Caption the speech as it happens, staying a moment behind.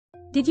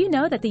Did you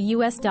know that the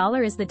US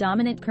dollar is the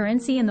dominant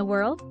currency in the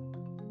world?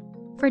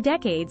 For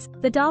decades,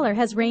 the dollar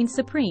has reigned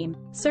supreme,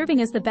 serving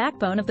as the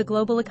backbone of the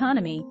global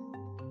economy.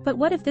 But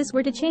what if this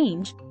were to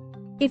change?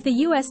 If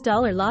the US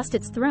dollar lost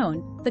its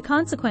throne, the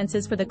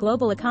consequences for the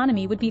global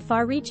economy would be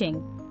far-reaching.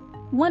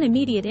 One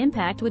immediate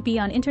impact would be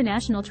on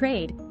international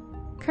trade.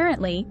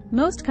 Currently,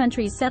 most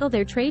countries settle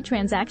their trade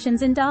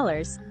transactions in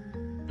dollars.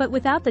 But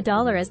without the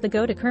dollar as the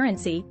go-to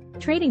currency,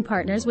 trading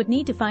partners would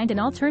need to find an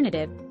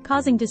alternative,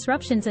 causing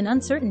disruptions and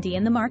uncertainty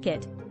in the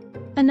market.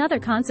 Another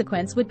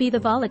consequence would be the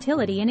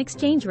volatility in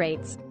exchange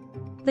rates.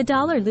 The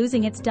dollar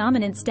losing its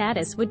dominant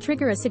status would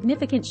trigger a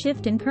significant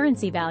shift in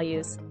currency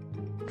values.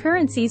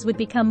 Currencies would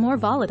become more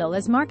volatile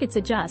as markets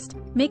adjust,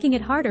 making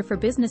it harder for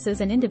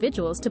businesses and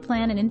individuals to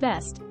plan and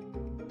invest.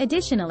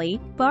 Additionally,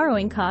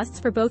 borrowing costs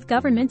for both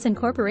governments and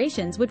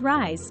corporations would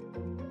rise.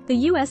 The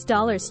US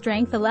dollar's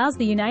strength allows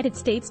the United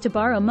States to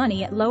borrow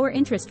money at lower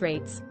interest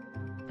rates.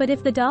 But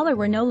if the dollar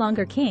were no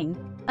longer king,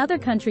 other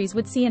countries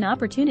would see an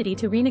opportunity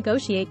to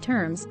renegotiate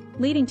terms,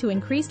 leading to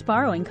increased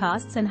borrowing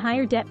costs and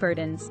higher debt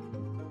burdens.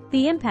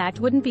 The impact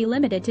wouldn't be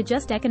limited to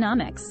just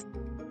economics.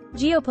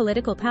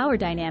 Geopolitical power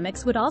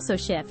dynamics would also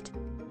shift.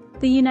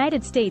 The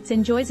United States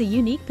enjoys a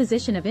unique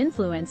position of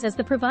influence as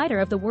the provider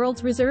of the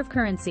world's reserve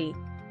currency.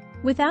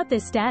 Without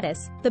this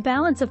status, the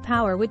balance of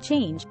power would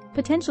change,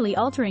 potentially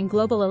altering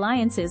global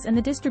alliances and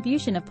the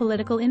distribution of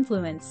political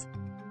influence.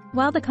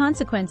 While the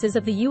consequences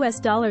of the US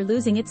dollar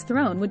losing its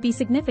throne would be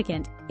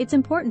significant, it's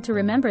important to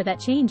remember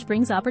that change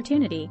brings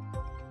opportunity.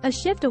 A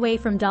shift away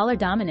from dollar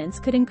dominance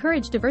could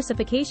encourage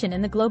diversification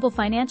in the global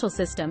financial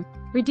system,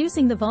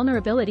 reducing the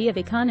vulnerability of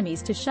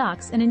economies to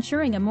shocks and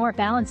ensuring a more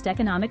balanced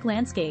economic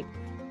landscape.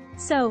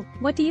 So,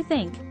 what do you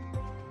think?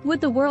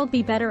 Would the world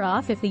be better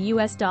off if the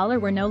US dollar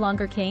were no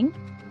longer king?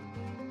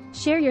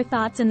 Share your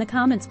thoughts in the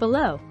comments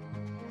below.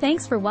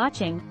 Thanks for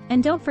watching,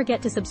 and don't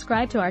forget to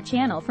subscribe to our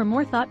channel for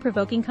more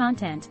thought-provoking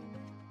content.